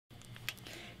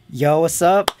Yo, what's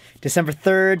up? December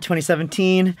 3rd,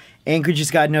 2017. Anchorage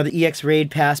just got another EX Raid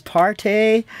Pass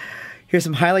party. Here's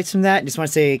some highlights from that. Just want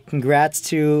to say congrats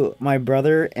to my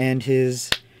brother and his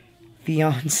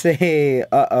fiance.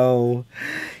 Uh-oh.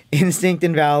 Instinct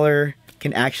and Valor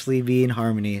can actually be in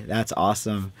harmony. That's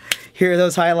awesome. Here are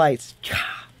those highlights.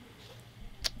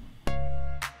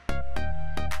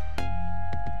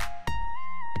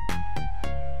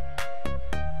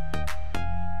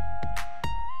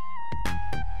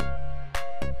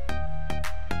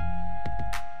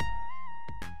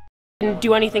 Didn't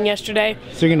do anything yesterday.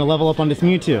 So you're gonna level up on this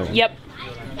Mewtwo? Yep.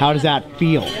 How does that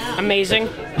feel? Amazing.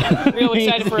 Real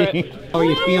excited for it. How are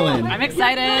you feeling? I'm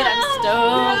excited. I'm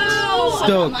stoked.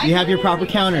 Stoked. You have your proper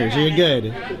counters. You're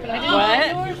good.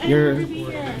 What? Your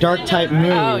dark type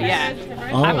move. Oh yeah.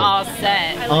 Oh. I'm all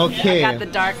set. Okay. I got the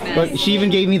darkness. But she even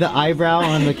gave me the eyebrow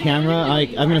on the camera.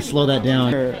 I'm gonna slow that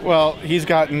down. Well, he's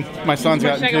gotten, my son's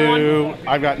gotten 2,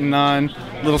 I've gotten none.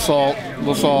 Little salt,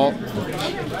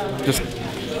 just.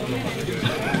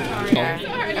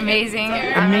 Amazing.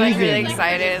 I'm like really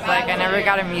excited. Like I never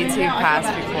got a Mewtwo pass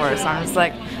before, so I'm just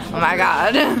like, oh my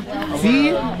god. See?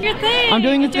 Your thing. I'm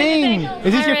doing the thing.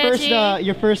 Is this Hi,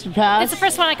 your first pass? It's the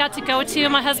first one I got to go to.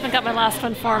 My husband got my last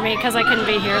one for me because I couldn't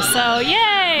be here. So yay!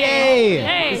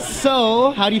 Yay! Yay!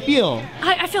 So, how do you feel?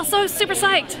 I feel so super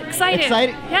psyched, excited.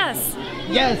 Excited? Yes.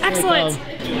 Yes. Excellent.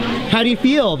 How do you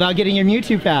feel about getting your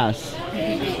Mewtwo pass?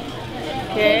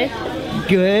 Good.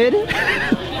 Good?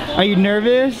 Are you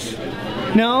nervous?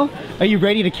 No? Are you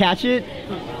ready to catch it?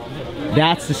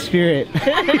 That's the spirit.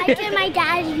 I did my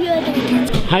dad's video.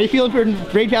 How are you feeling for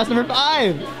Raid Pass number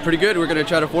 5? Pretty good. We're gonna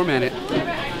try to format it.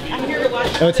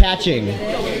 Oh, it's hatching.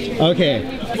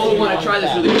 Okay. People want to try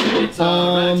this really good. It's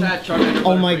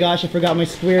oh my gosh, I forgot my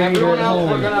square meter at home.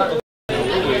 We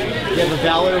have a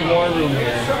Valor War Room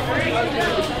here.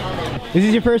 This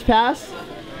is your first pass?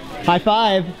 High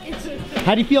five.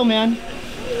 How do you feel, man?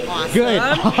 Awesome. Good.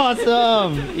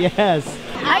 Awesome. Yes.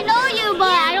 I know you, but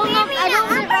I don't know. I don't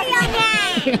remember your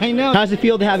name. I know. How's it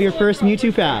feel to have your first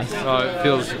Mewtwo pass? Oh, it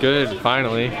feels good,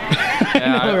 finally.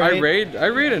 Yeah, know, right? I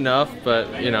raid enough,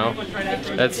 but you know,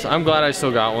 I'm glad I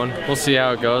still got one. We'll see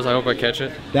how it goes. I hope I catch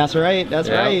it. That's right. That's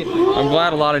right. I'm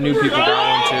glad a lot of new people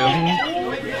got one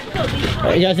too.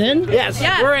 Are you guys in? Yes,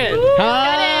 we're in.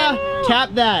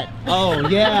 Tap that. Oh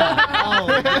yeah. Oh,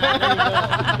 there you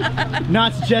go.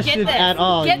 Not suggestive at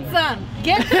all. Get some.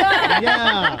 Get some.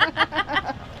 Yeah.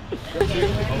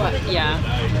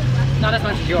 Yeah. Not as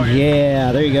much as yours.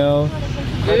 Yeah. There you go.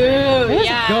 Ooh,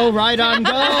 yeah. Go right on.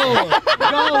 Go. Go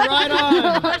right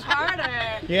on. Much harder.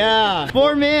 Yeah.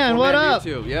 4-man. What up?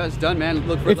 Yeah, it's done, man.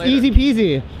 Look for it It's later. easy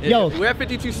peasy. Yo. We have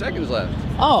 52 seconds left.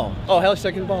 Oh. Oh, hell,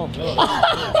 second ball. Dude.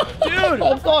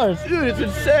 Of course. Dude, it's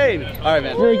insane. All right,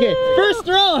 man. Very good. First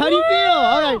throw. How do you feel?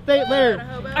 All right. Later.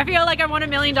 I feel like I won $1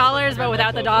 million, but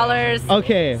without the dollars.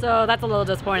 Okay. So that's a little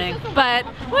disappointing. But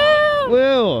woo!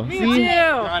 Woo. Me See?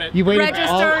 too. You waited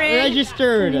Registering.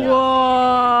 registered. Whoa.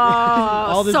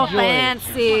 All this so joy.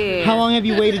 fancy. How long have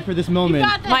you waited for this moment?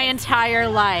 My entire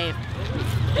life.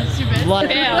 Blood.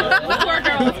 The poor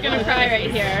girl is gonna cry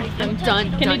right here. I'm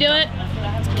done. Can you do it?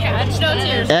 No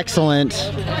tears. Excellent.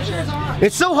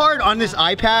 It's so hard on this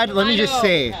iPad, let me just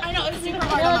say. I know, it's super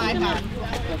hard on my iPad.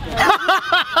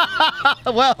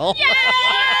 Well.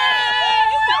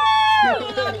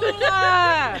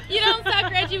 You don't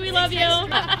suck, Reggie. We love you.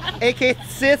 AK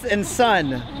Sith and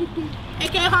Son.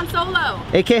 AK Han Solo.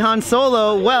 AK Han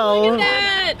Solo, well. Look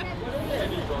at that.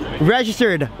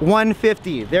 Registered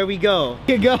 150. There we go.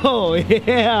 Here you go.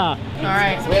 Yeah.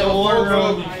 Alright. We have a war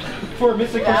room for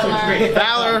Mr. Christmas.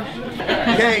 Valor.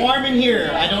 It's warm in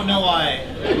here. I don't know why.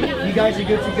 You guys are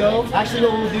good to go. Actually,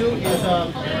 what we'll do is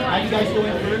have you guys go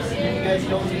in first. If you guys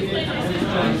don't need it.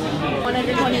 1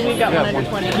 under 20. We got 1 under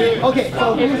 20. Okay,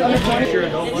 so who's under 20?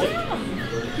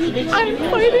 I'm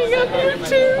fighting up here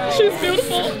too. She's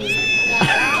beautiful.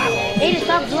 Aiden,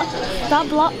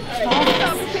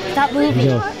 stop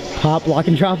moving. Pop, lock,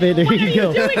 and drop it. There you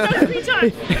go.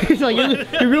 It's like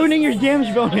you're ruining your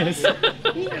damage bonus.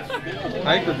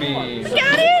 Hyper beam.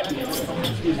 Got it.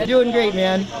 You're doing great,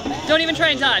 man. Don't even try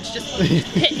and dodge. Just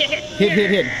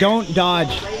hit. Don't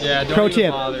dodge. Yeah, don't Pro even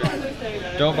tip. bother.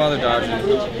 Don't bother dodging.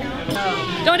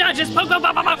 Don't dodge. Just poke.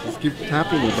 Just keep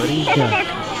tapping me, buddy. Yeah.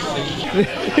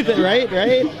 Right?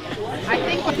 I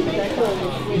think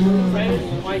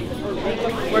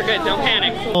We're good. Don't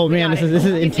panic. Oh man, this is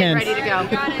intense. ready to go.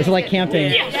 This is like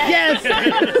camping. Yes!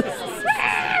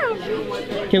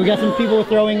 Okay, we got some people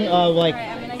throwing like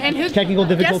And who, technical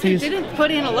difficulties. Guess who didn't put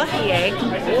in a lucky egg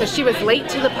because she was late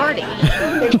to the party.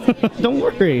 Don't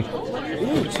worry.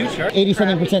 Ooh,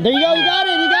 80-something%. There you go. You got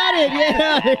it. You got it!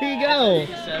 Yeah, there you go.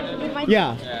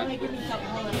 Yeah.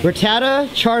 Rattata,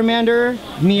 Charmander,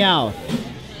 Meow.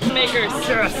 Makers.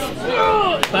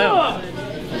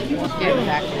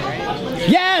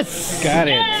 Yes! Got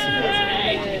it.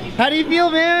 How do you feel,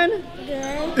 man?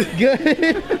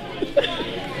 Good.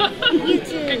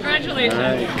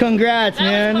 Congratulations. Congrats,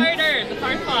 man. Harder, the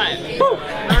hard part. All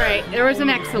right, there was an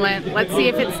excellent. Let's see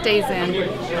if it stays in.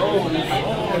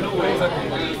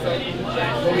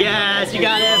 Yes, you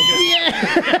got him.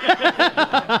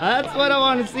 Yeah. That's what I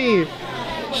want to see.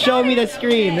 Show me the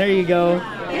screen. There you go.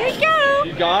 There you go.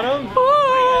 You got him?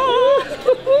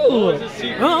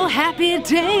 Oh, happy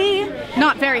day.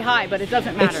 Not very high, but it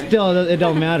doesn't matter. It still, it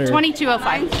don't matter.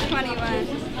 2205. 21.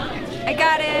 I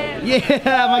got it.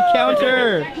 Yeah, my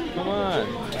counter. Come on.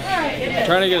 I'm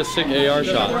trying to get a sick AR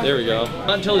shot. There we go.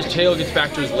 Not until his tail gets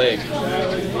back to his leg.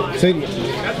 So, do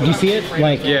you see it?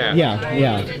 Like, Yeah.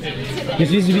 Yeah.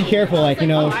 Just need to be careful. Like, you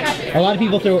know, a lot of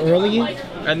people throw early.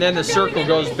 And then the circle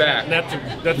goes back. Not to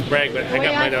brag, but I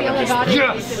got mine out of this.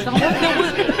 Yes!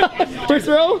 First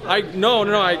throw? No,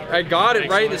 I got it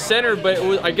right in the center, but it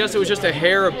was, I guess it was just a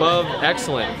hair above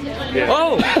excellent. Yeah.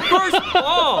 Oh, first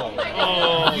ball!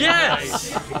 Oh,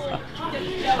 Yes!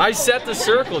 I set the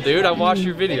circle, dude. I watched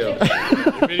your video.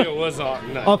 The video was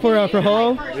on. Oh, for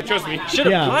Ho? Trust me. Should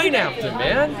have Yeah. pine-apped him,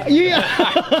 man. Yeah.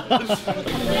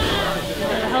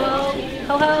 Hello.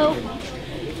 Ho-ho.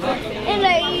 And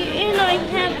I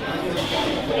have...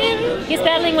 He's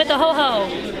battling with the ho-ho.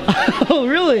 Oh,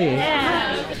 really?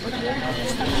 Yeah.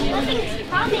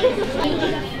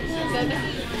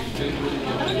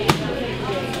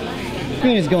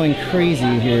 Screen is going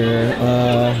crazy here.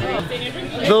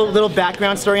 Little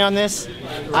background story on this.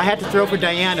 I had to throw for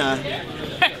Diana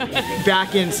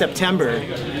back in September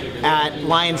at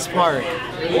Lions Park,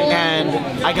 and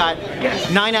I got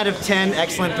 9 out of 10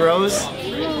 excellent throws,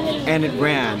 and it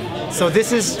ran. So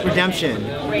this is redemption.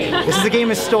 This is a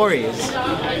game of stories.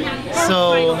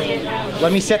 So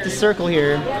let me set the circle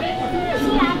here.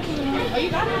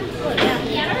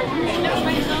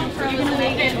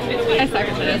 I suck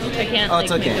at this. I can't. Oh,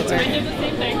 it's okay. It's okay.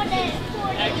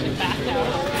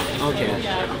 Okay.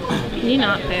 Can you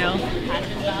not fail?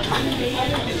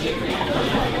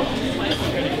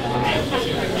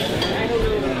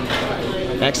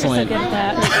 Excellent. Look at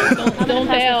that. Don't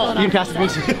fail. You can pass the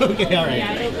boost. Okay, all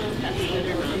right.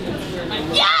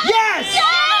 Yes!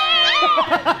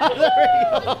 There we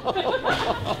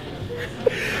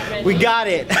go. We got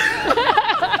it.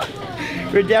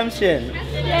 Redemption.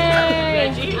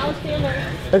 Yay!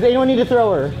 Does anyone need a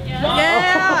thrower?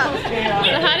 Yeah. So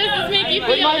how does this make you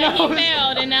feel that he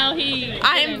failed and now he...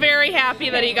 I am very happy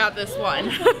that he got this one.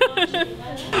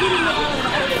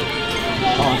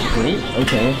 Oh, great.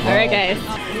 Okay. All right, guys.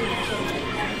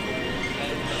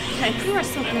 You are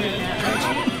so good at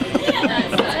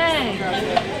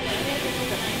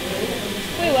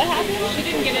Wait, what happened? She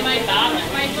didn't get in my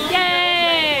bag. Yay!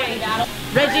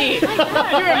 Reggie,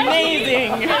 you're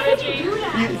amazing.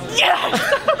 Yes!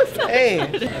 Hey.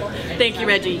 Thank you,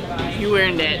 Reggie. You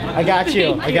earned it. I got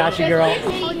you. I got you, girl.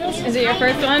 Is it your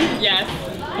first one? Yes.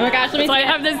 Oh my gosh, let me see. I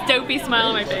have this dopey smile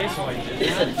on my face.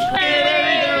 Hey,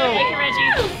 there you go. Thank you,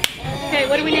 Reggie. Okay,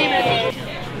 what do we name it?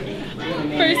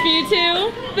 First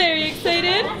Mewtwo. Very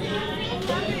excited.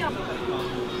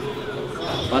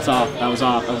 That's off. That was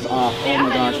off. That was off. Oh my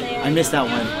gosh. I missed that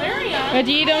one.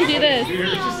 Reggie, you don't do this.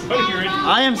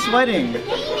 I am sweating.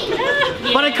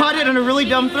 But I caught it on a really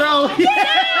dumb throw.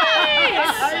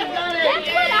 Yes!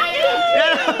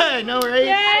 Yeah, no, right?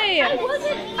 Yay!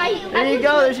 There you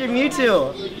go. There's your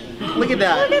Mewtwo. Look at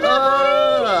that. You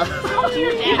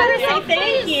better say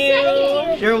thank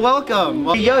you. You're welcome.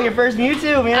 There you go. Your first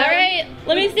Mewtwo, man. All right,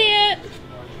 let me see it.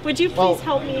 Would you please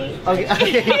help me? Okay.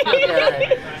 Okay.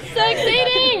 Right. So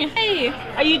exciting! Hey,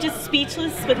 are you just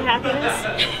speechless with happiness?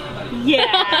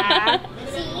 Yeah.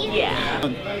 Yeah.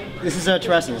 This is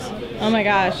Teresa's. Oh my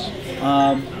gosh.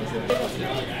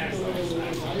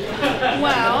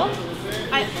 Well,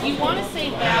 you want to say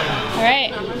that. All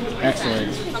right.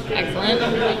 Excellent. Excellent. I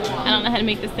don't know how to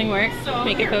make this thing work.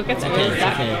 Make it focus. It really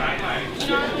sucks.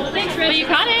 Thanks, Rich. But you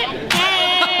caught it.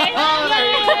 Hey!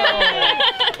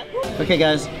 Okay,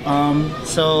 guys.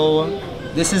 So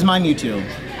this is my Mewtwo.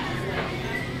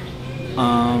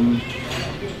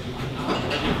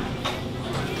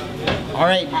 All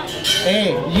right.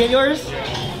 Hey, you get yours?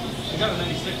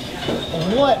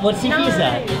 What? What CP is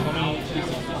that?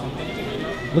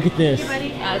 Look at this. So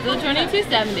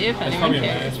 2270 if anyone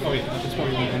cares. It's probably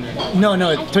 100. No,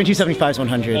 2275 is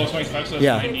 100. Oh, it's 25, so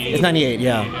yeah, it's 98. it's 98.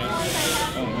 Yeah.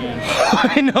 Oh man.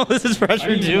 I know this is pressure, I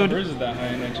didn't know dude. hers is that high,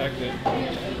 and I checked it.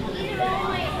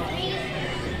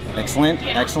 Excellent,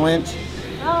 excellent.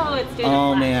 Oh, it's doing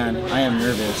Oh man, I am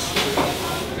nervous.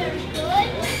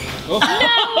 No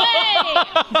way!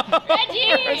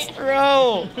 Reggie! First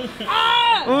throw!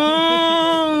 Ah!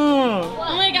 Oh,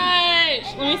 Oh my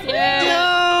gosh! Let me see it.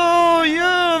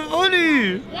 yeah,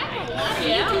 funny!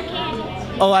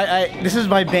 Oh, this is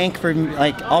my bank for,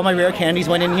 like, all my rare candies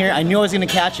went in here. I knew I was gonna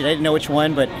catch it. I didn't know which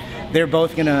one, but they're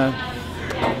both gonna...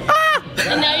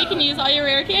 And now you can use all your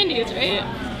rare candies, right?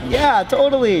 Yeah,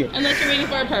 totally. Unless you're waiting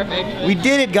for a perfect. We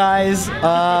did it, guys.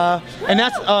 And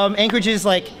that's Anchorage's,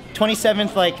 like,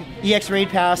 27th, like, EX Raid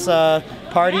Pass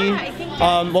party.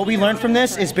 What we learned from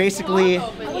this is basically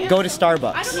go to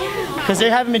Starbucks. Because they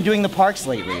haven't been doing the parks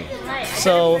lately.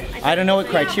 So, I don't know what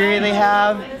criteria they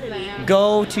have.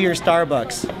 Go to your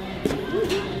Starbucks.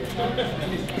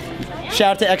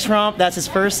 Shout out to X-Romp, that's his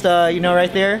first,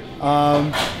 right there.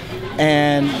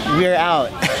 And we're out.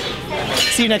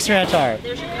 See you next Rantar.